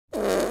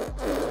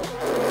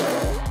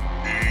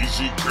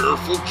Easy,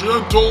 careful,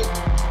 gentle.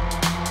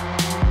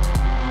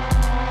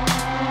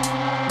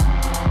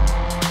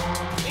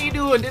 How you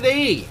doing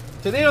today?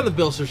 Today on the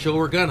BillSiff Show,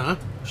 we're gonna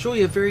show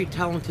you a very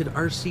talented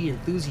RC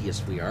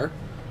enthusiast we are.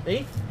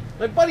 Hey,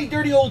 my buddy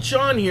Dirty Old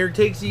Sean here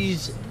takes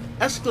these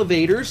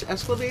excavators,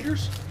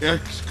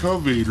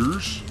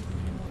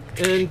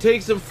 and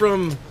takes them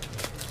from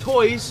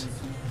toys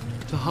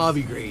to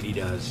hobby grade. He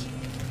does.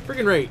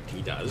 Freaking right,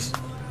 he does.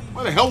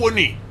 Why the hell wouldn't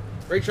he?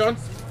 Right, Sean?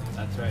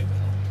 That's right.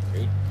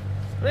 Great.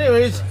 But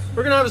anyways,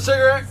 we're gonna have a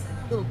cigarette.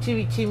 Little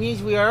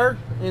Timmies we are,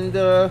 and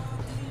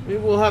maybe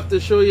we'll have to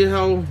show you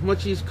how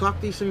much he's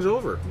cocked these things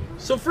over.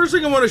 So first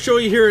thing I want to show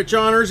you here at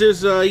Johnner's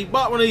is he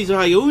bought one of these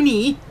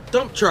Ione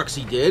dump trucks.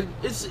 He did.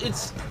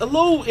 It's a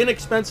low,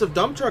 inexpensive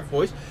dump truck,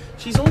 boys.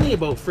 She's only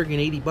about friggin'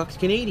 80 bucks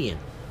Canadian.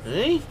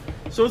 Eh?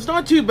 So it's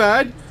not too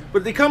bad,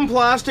 but they come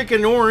plastic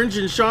and orange,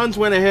 and Sean's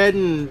went ahead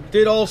and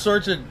did all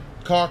sorts of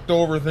cocked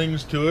over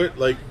things to it,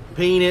 like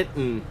paint it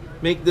and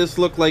make this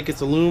look like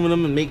it's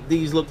aluminum and make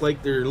these look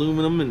like they're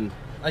aluminum. And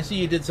I see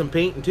you did some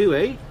painting too,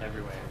 eh?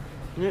 Everywhere.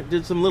 Yeah,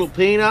 did some little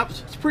paint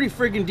ups. It's pretty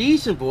friggin'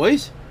 decent,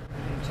 boys.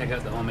 Check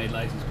out the homemade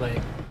license plate.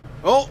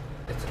 Oh!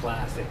 It's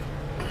classic.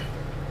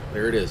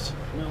 There it is.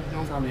 No,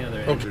 it's on the other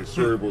end. Okay,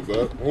 sorry about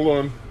that. Hold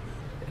on.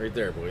 Right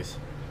there, boys.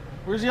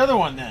 Where's the other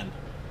one then?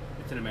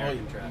 It's an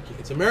American truck.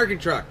 It's American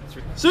truck.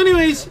 So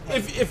anyways,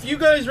 if you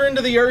guys are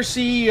into the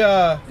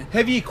RC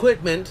heavy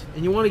equipment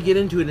and you want to get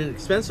into it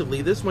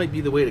inexpensively, this might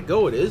be the way to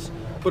go. It is,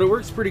 but it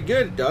works pretty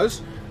good. It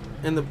does.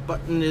 And the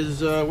button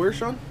is where,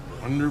 Sean?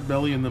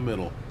 Underbelly in the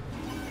middle.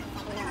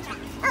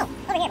 Oh,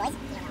 over here, boys.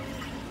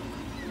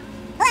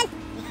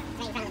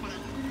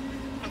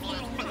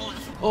 Hold on.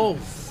 Oh,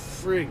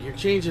 frig, you're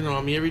changing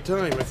on me every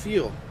time, I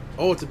feel.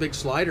 Oh, it's a big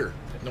slider.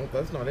 Nope,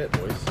 that's not it,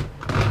 boys.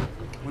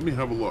 Let me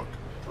have a look.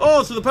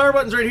 Oh, so the power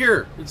button's right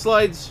here. It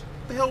slides.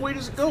 What the hell way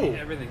does it go?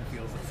 Everything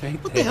feels the same.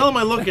 What the hell am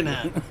I looking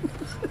at?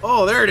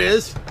 Oh, there it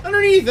is.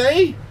 Underneath,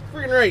 eh?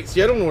 Freaking right.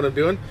 See, I don't know what I'm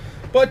doing.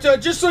 But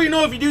just so you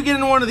know, if you do get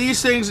into one of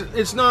these things,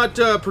 it's not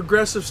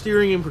progressive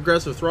steering and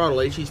progressive throttle,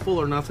 eh? She's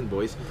full or nothing,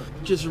 boys.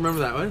 Just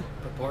remember that one.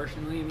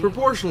 Proportionally? You mean?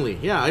 Proportionally.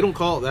 Yeah, I don't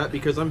call it that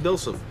because I'm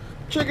BillSiff.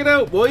 Check it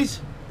out,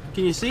 boys.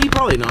 Can you see?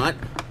 Probably not.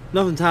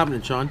 Nothing's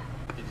happening, Sean.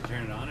 Did you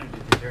turn it on or did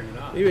you turn it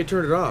off? Maybe I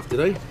turned it off,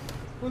 did I?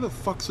 Where the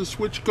fuck's the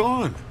switch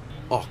gone?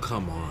 Oh,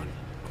 come on.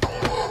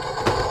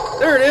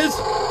 There it is.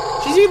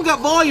 She's even got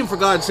volume, for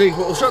God's sake.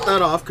 Well, we'll shut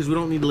that off because we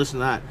don't need to listen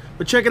to that.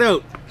 But check it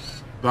out.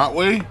 That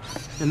way?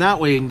 And that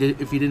way,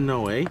 if you didn't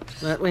know, eh?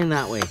 That way and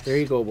that way. There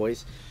you go,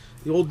 boys.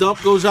 The old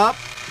dump goes up.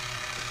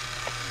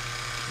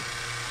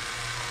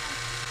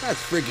 That's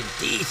friggin'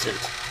 decent.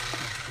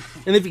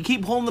 And if you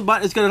keep holding the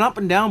button, it's got an up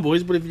and down,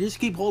 boys, but if you just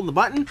keep holding the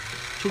button,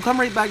 she'll come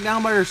right back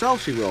down by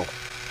herself, she will.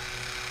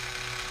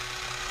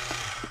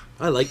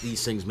 I like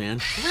these things, man.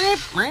 Eh?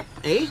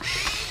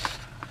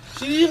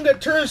 See, you even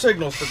got turn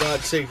signals, for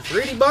God's sake.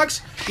 For 80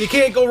 bucks, you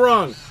can't go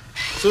wrong.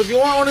 So if you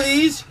want one of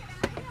these,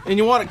 and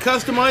you want it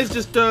customized,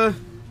 just, I'll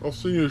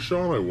send you a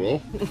Sean, I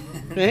will.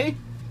 hey,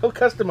 he'll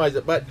customize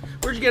it. But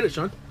where'd you get it,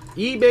 Sean?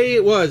 eBay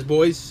it was,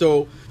 boys.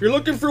 So if you're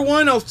looking for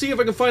one, I'll see if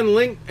I can find the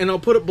link, and I'll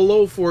put it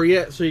below for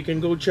you, so you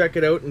can go check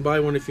it out and buy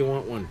one if you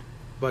want one.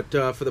 But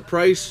for the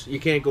price, you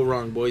can't go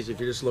wrong, boys, if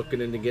you're just looking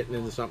into getting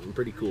into something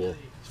pretty cool.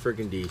 It's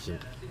freaking decent.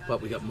 But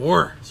we got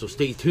more, so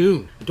stay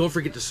tuned. And don't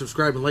forget to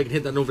subscribe and like and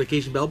hit that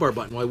notification bell bar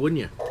button. Why wouldn't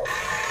you?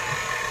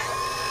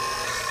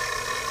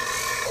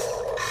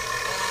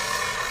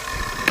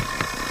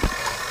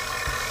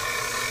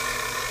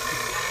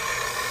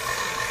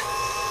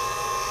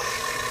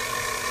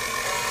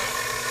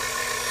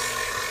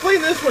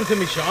 Explain this one to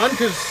me, Sean,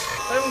 because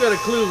I haven't got a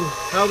clue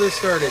how this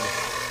started.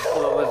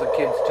 Well, it was a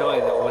kid's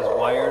toy that was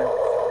wired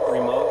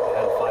remote. It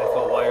had a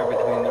 5-foot wire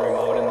between the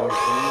remote and the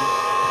machine.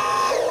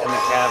 And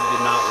the cab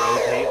did not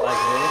rotate like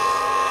this.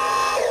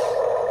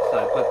 So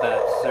I put that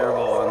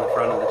servo on the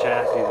front of the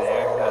chassis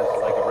there as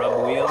like a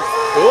rub wheel.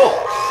 Cool.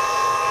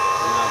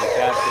 And now the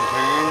cab can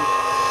turn.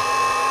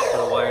 Put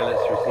a wireless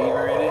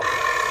receiver in it.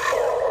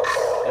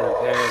 And a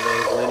pair of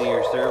those linear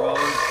servos.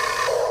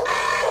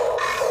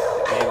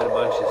 Gave it a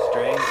bunch of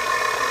strength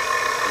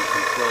and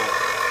control.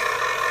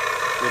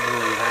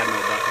 Originally had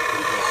no button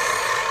control.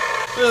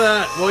 Look at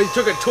that, boy. He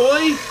took a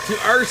toy to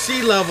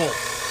RC level.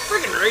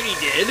 Freaking right he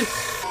did.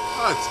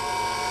 That's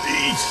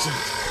decent.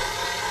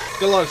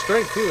 Got a lot of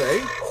strength too,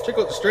 eh? Check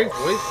out the strength,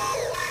 boys.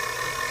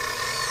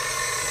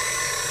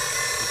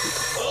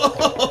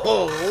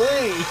 Oh,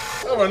 Lee.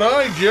 Have an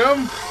eye,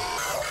 Jim.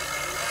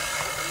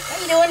 What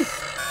are you doing?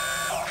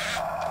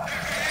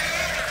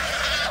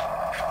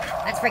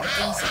 That's freaking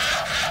decent.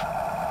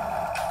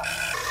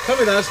 Tell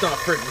me that's not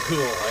freaking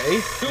cool,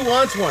 eh? Who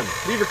wants one?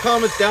 Leave your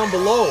comments down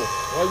below.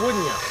 Why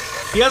wouldn't you?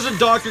 He hasn't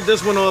doctored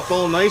this one up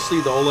all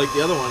nicely, though, like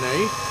the other one,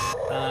 eh?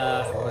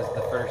 It was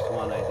the first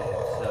one I did,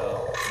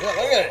 so Yeah,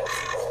 look at it.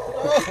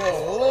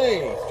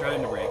 Holy. I was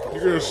trying to break it.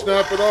 You're gonna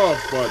snap it off,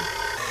 bud.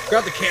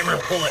 Grab the camera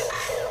and pull it.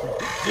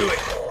 Do it.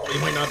 You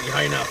might not be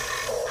high enough.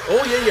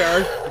 Oh, yeah, you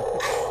are.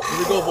 Here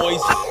we go,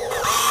 boys.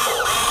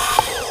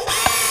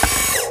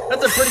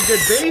 That's a pretty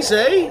good base,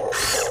 eh?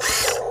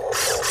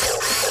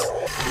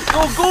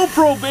 No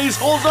GoPro base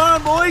holds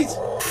on, boys.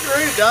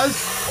 Right, it does.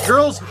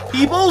 Girls,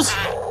 peoples.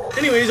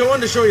 Anyways, I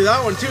wanted to show you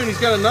that one too, and he's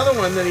got another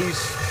one that he's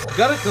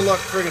got it to look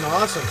friggin'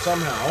 awesome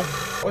somehow.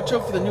 Watch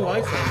out for the new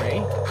iPhone,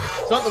 eh?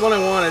 It's not the one I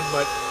wanted,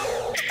 but...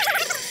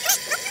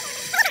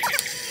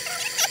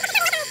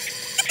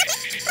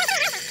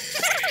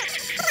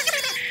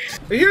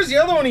 But here's the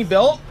other one he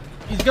built.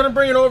 He's gonna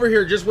bring it over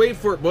here. Just wait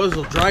for it, boys.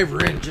 He'll drive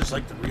her in just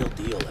like the real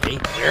deal, eh?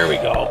 There we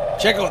go.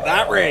 Check out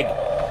that rig.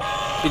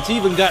 It's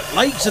even got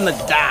lights in the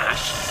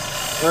dash.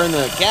 Or in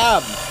the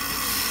cab.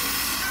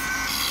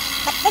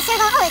 But this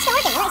servo, oh, it's still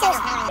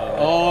working.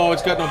 Oh,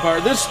 it's got no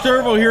power. This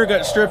servo here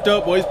got stripped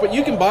out, boys, but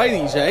you can buy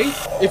these, eh?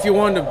 If you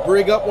wanted to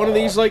rig up one of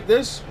these like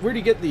this. Where do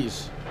you get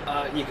these?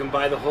 You can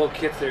buy the whole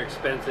kits. They're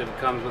expensive. It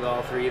comes with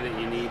all three that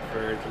you need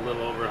for a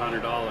little over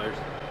 $100.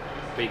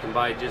 But you can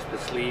buy just the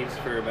sleeves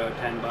for about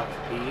 $10 a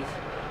piece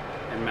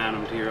and mount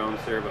them to your own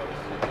servos.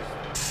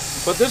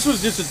 But this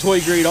was just a toy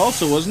grade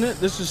also, wasn't it?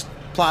 This is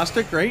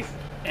plastic, right?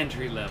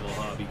 Entry-level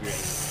hobby grade.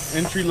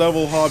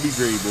 Entry-level hobby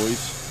grade,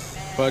 boys.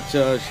 But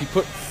she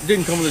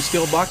didn't come with a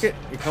steel bucket.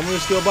 It come with a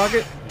steel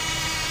bucket.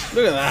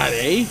 Look at that,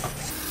 eh?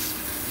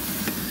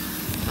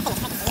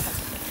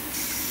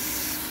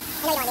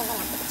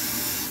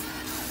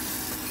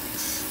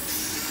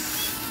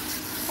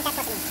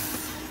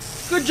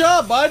 Good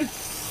job, bud.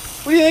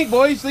 What do you think,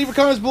 boys? Leave your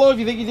comments below if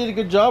you think you did a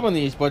good job on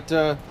these. But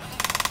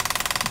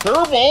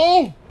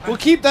careful! We'll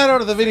keep that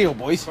out of the video,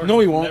 boys. No,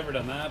 we won't. Never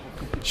done that.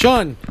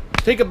 Sean,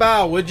 take a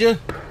bow, would you?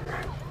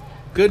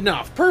 Good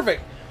enough.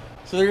 Perfect.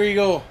 So there you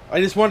go. I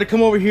just wanted to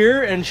come over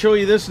here and show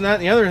you this and that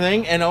and the other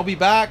thing, and I'll be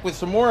back with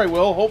some more. I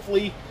will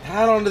hopefully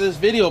add on to this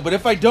video, but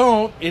if I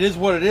don't, it is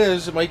what it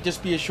is. It might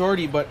just be a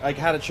shorty, but I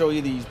had to show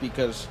you these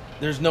because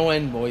there's no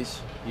end, boys.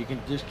 You can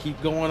just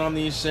keep going on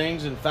these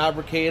things and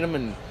fabricate them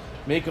and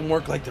make them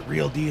work like the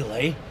real deal,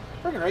 eh?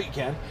 Freaking right you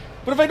can.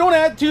 But if I don't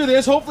add to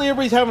this, hopefully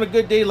everybody's having a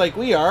good day like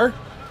we are.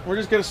 We're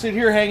just gonna sit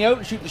here, hang out,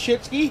 and shoot the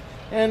shit ski,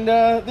 and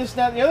this,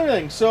 that, and the other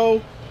thing.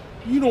 So,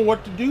 you know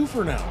what to do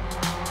for now.